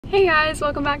Hey guys,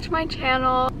 welcome back to my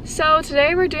channel. So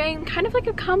today we're doing kind of like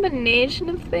a combination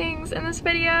of things in this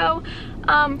video.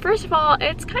 First of all,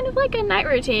 it's kind of like a night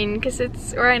routine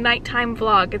or a nighttime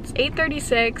vlog. It's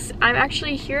 8:36. I'm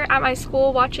actually here at my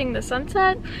school watching the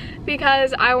sunset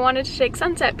because I wanted to take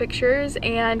sunset pictures,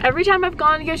 and every time I've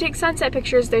gone to go take sunset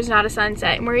pictures, there's not a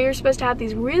sunset. And where you're supposed to have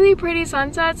these really pretty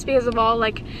sunsets because of all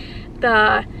like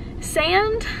the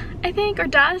sand, I think, or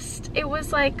dust. It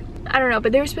was like, I don't know,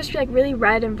 but they were supposed to be like really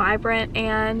red and vibrant,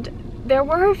 and there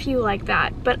were a few like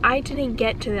that, but I didn't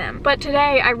get to them. But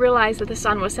today I realized that the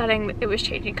sun was setting, it was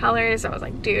changing colors. I was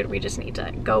like, dude, we just need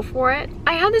to go for it.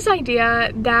 I had this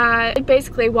idea that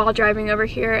basically while driving over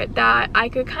here that I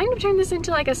could kind of turn this into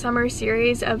like a summer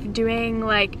series of doing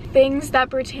like things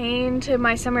that pertain to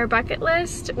my summer bucket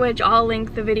list, which I'll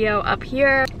link the video up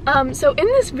here. So in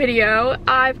this video,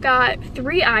 I've got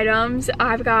 3 items.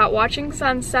 I've got watching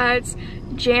sunsets,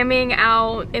 jamming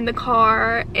out in the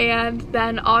car, and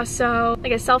then also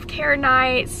like a self-care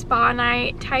night, spa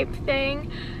night type thing.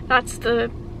 That's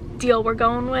the deal we're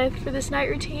going with for this night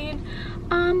routine.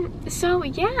 So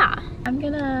yeah, I'm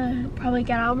gonna probably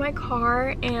get out of my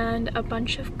car, and a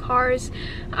bunch of cars.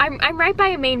 I'm right by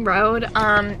a main road.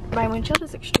 My windshield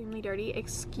is extremely dirty,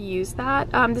 excuse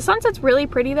that. The sunset's really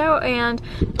pretty though, and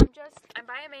I'm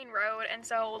by a main road, and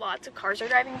so lots of cars are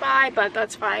driving by, but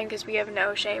that's fine because we have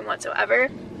no shame whatsoever.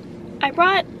 I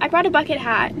brought a bucket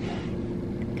hat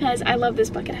because I love this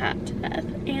bucket hat to death,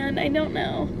 and I don't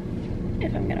know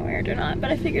if I'm gonna wear it or not,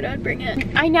 but I figured I'd bring it.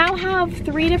 I now have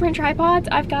 3 different tripods.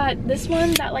 I've got this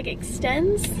one that like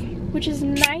extends, which is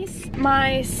nice.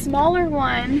 My smaller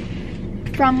one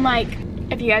from like,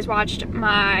 if you guys watched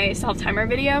my self-timer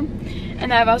video, and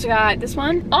then I've also got this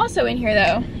one. Also in here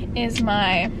though is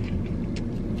my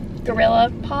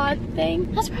gorilla pod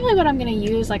thing. That's probably what I'm gonna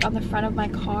use like on the front of my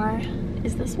car,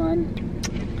 is this one.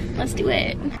 Let's do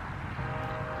it.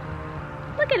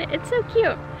 Look at it, it's so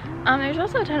cute. There's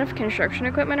also a ton of construction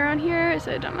equipment around here,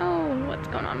 so I don't know what's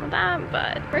going on with that,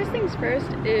 but first things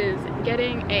first is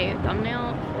getting a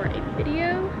thumbnail for a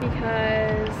video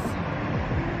because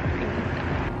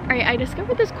alright, I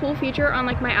discovered this cool feature on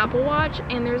like my Apple Watch,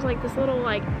 and there's like this little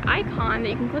like icon that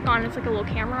you can click on. It's like a little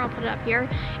camera. I'll put it up here,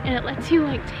 and it lets you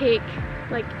like take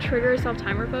like trigger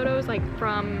self-timer photos like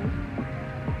from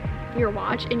your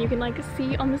watch, and you can like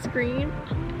see on the screen.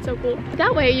 So cool.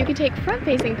 That way you can take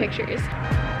front-facing pictures.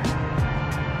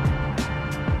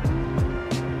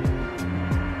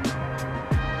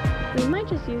 We might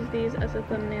just use these as a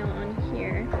thumbnail on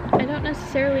here. I don't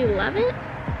necessarily love it,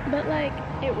 but like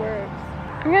it works.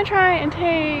 I'm gonna try and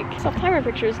take self-timer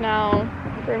pictures now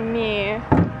for me.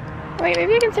 Wait,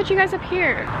 maybe I can set you guys up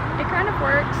here. It kind of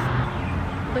works.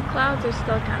 The clouds are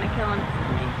still kind of killing it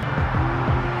for me.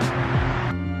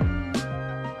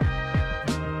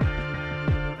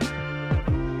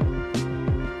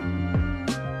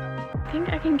 I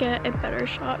think I can get a better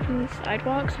shot from the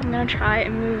sidewalk, so I'm gonna try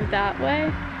and move that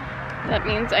way. That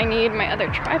means I need my other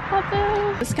tripod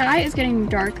though. The sky is getting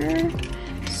darker,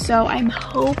 so I'm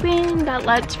hoping that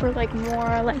lets for like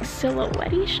more like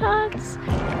silhouette-y shots.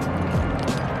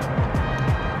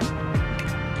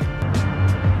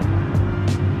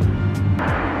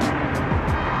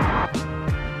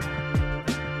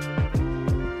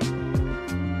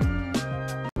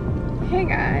 Hey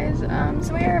guys,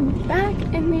 so we are back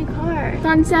in the car.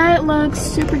 Sunset looks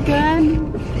super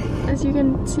good. As you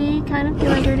can see, kind of through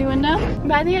my dirty window.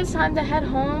 But I think it's time to head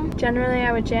home. Generally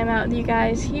I would jam out with you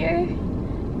guys here,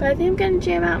 but I think I'm gonna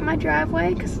jam out in my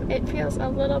driveway because it feels a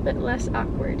little bit less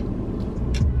awkward.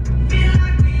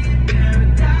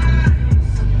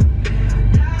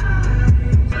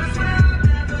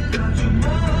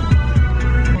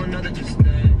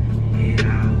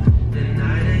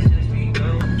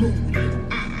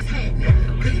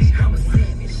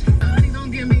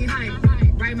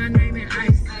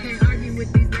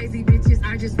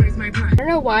 I don't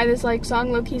know why this like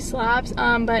song low-key slaps,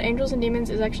 but Angels and Demons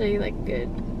is actually like good.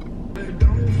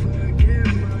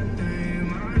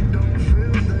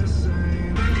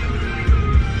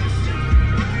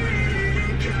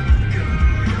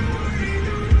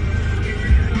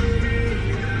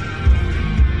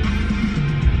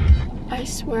 I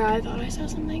swear I thought I saw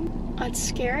something. That's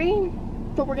scary,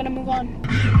 but we're gonna move on.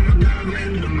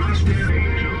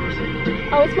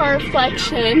 Oh, it's my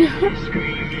reflection.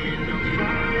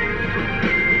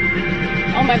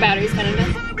 Oh, my battery's gonna die.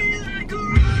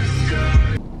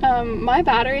 My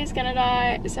battery's gonna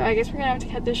die, so I guess we're gonna have to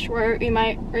cut this short. We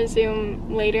might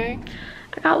resume later.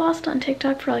 I got lost on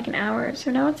TikTok for like an hour,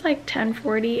 so now it's like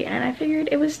 10:40 and I figured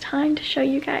it was time to show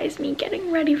you guys me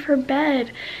getting ready for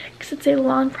bed because it's a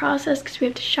long process because we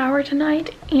have to shower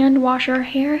tonight and wash our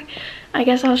hair. I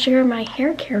guess I'll share my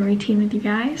hair care routine with you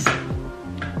guys.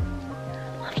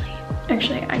 Lovely.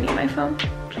 Actually, I need my phone.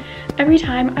 Every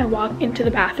time I walk into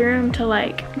the bathroom to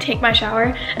like take my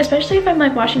shower, especially if I'm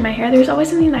like washing my hair, there's always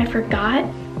something that I forgot.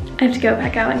 I have to go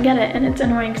back out and get it, and it's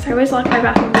annoying because I always lock my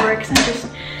bathroom door because I'm just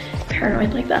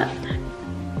paranoid like that.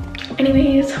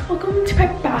 Anyways, welcome to my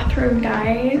bathroom,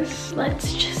 guys.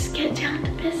 Let's just get down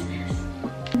to business.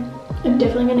 I'm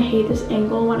definitely gonna hate this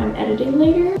angle when I'm editing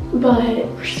later, but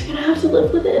we're just gonna have to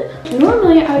live with it.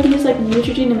 Normally I would use like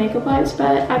Neutrogena makeup wipes,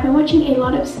 but I've been watching a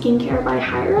lot of skincare by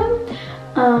Hiram.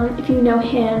 If you know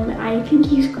him, I think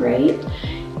he's great,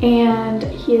 and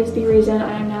he is the reason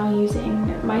I am now using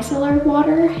micellar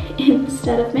water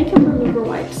instead of makeup remover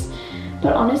wipes.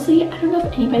 But honestly, I don't know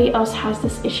if anybody else has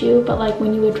this issue, but like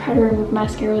when you would try to remove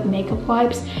mascara with makeup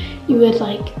wipes, you would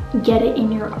like get it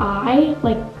in your eye,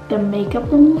 like the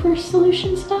makeup remover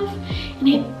solution stuff, and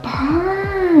it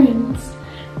burns.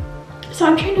 So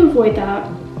I'm trying to avoid that.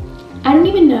 I don't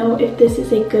even know if this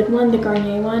is a good one, the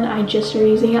Garnier one. I just started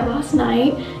using it last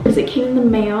night because it came in the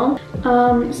mail.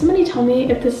 Somebody tell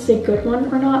me if this is a good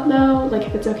one or not though, like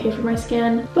if it's okay for my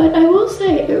skin. But I will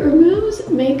say it removes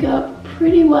makeup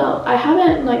pretty well. I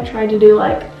haven't like tried to do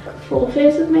like full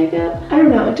face of makeup. I don't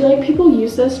know, do like people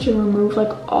use this to remove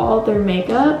like all their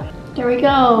makeup? There we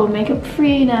go, makeup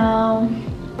free now.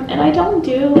 And I don't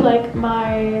do like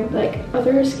my like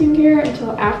other skincare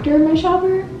until after my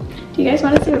shower. Do you guys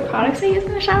want to see what products I use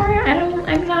in the shower? I don't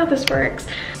know how this works.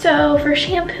 So for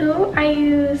shampoo, I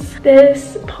use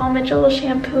this Paul Mitchell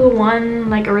shampoo one,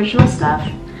 like original stuff.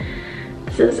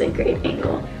 This is a great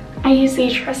angle. I use the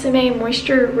Tresemme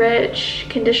Moisture Rich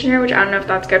conditioner, which I don't know if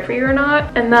that's good for you or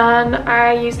not. And then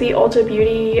I use the Ulta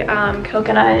Beauty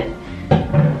Coconut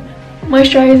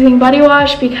moisturizing body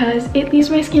wash because it leaves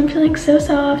my skin feeling so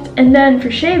soft. And then for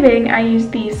shaving, I use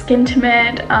the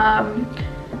Skintimate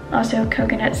also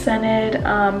coconut scented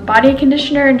body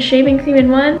conditioner and shaving cream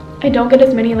in one. I don't get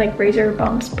as many like razor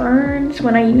bumps burns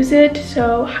when I use it,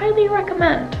 so highly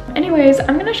recommend. Anyways,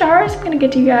 I'm gonna shower, so I'm gonna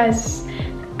get to you guys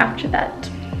after that.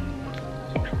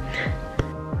 Yeah.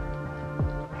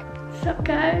 So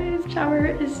guys, shower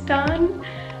is done.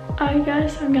 I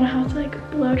guess I'm gonna have to like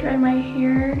blow dry my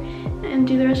hair and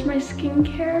do the rest of my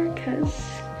skincare because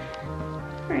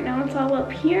right now it's all up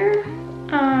here.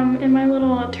 In my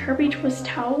little Turby Twist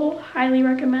towel, highly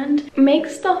recommend.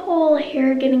 Makes the whole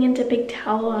hair getting into big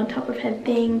towel on top of head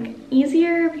thing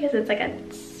easier because it's like a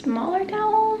smaller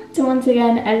towel. So once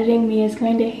again, editing me is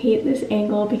going to hate this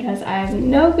angle because I have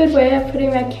no good way of putting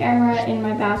my camera in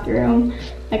my bathroom,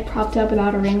 like propped up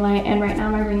without a ring light, and right now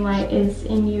my ring light is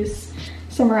in use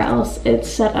somewhere else. It's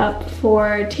set up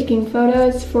for taking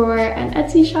photos for an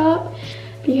Etsy shop,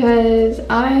 because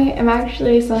I am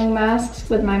actually selling masks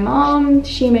with my mom.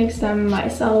 She makes them, I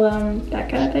sell them,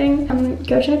 that kind of thing.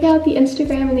 Go check out the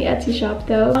Instagram and the Etsy shop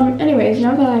though. Anyways,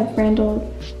 now that I've rambled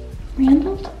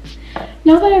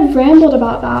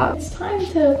about that, it's time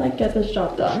to like get this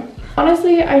job done.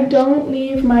 Honestly, I don't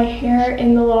leave my hair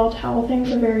in the little towel thing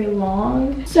for very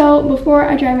long. So before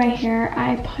I dry my hair,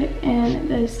 I put in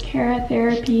this Cara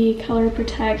Therapy Color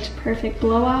Protect Perfect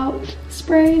Blowout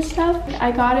spray stuff.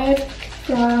 I got it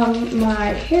from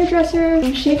my hairdresser.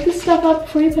 Shake this stuff up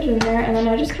before you put it in there, and then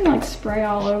I just kind of like spray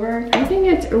all over. I think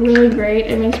it's really great.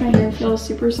 It makes my hair feel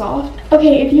super soft.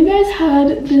 Okay, if you guys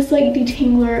had this like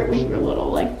detangler when you were little,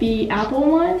 like the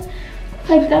Apple one,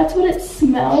 like that's what it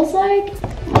smells like.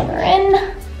 We're in,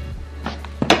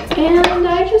 and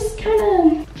I just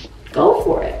kind of go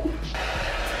for it.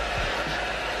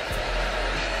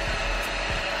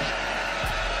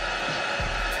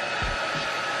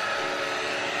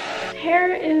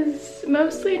 Hair is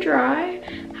mostly dry.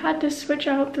 Had to switch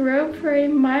out the robe for a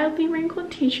mildly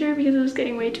wrinkled t-shirt because it was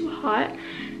getting way too hot. I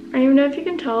don't even know if you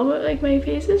can tell, but like my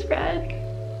face is red.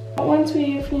 Once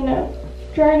we've, you know,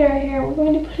 dried our hair, we're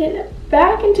going to put it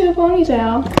back into a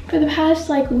ponytail. For the past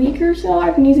like week or so,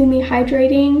 I've been using the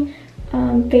hydrating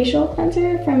facial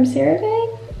cleanser from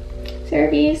CeraVe.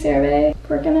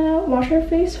 We're gonna wash our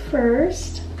face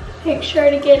first. Make sure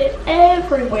to get it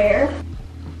everywhere.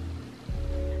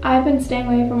 I've been staying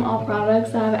away from all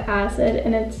products that have acid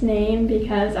in its name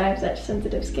because I have such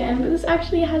sensitive skin, but this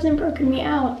actually hasn't broken me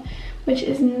out, which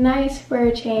is nice for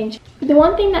a change. The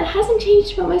one thing that hasn't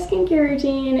changed about my skincare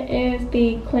routine is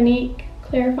the Clinique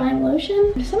clarifying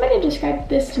lotion. Somebody described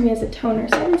this to me as a toner,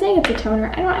 so I've been saying it's a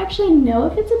toner. I don't actually know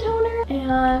if it's a toner,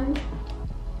 and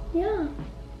yeah.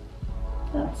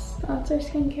 That's our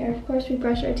skincare. Of course we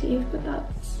brush our teeth, but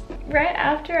that's... Right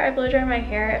after I blow dry my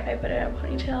hair, if I put it in a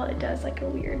ponytail, it does like a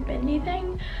weird bendy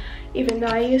thing, even though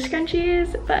I use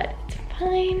scrunchies, but it's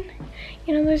fine.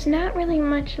 You know, there's not really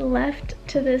much left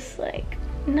to this like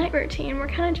night routine. We're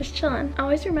kind of just chilling.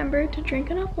 Always remember to drink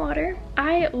enough water.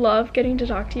 I love getting to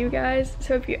talk to you guys,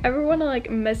 so if you ever want to like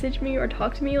message me or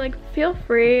talk to me, like feel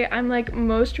free. I'm like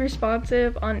most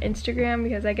responsive on Instagram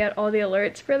because I get all the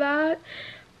alerts for that.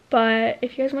 But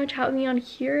if you guys want to chat with me on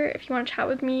here, if you want to chat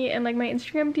with me in like my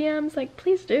Instagram DMs, like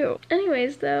please do.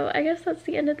 Anyways though, I guess that's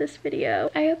the end of this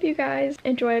video. I hope you guys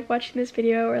enjoyed watching this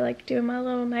video or like doing my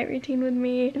little night routine with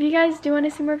me. If you guys do want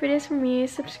to see more videos from me,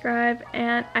 subscribe,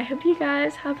 and I hope you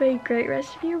guys have a great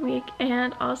rest of your week,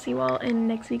 and I'll see you all in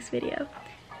next week's video.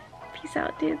 Peace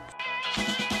out,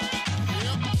 dudes.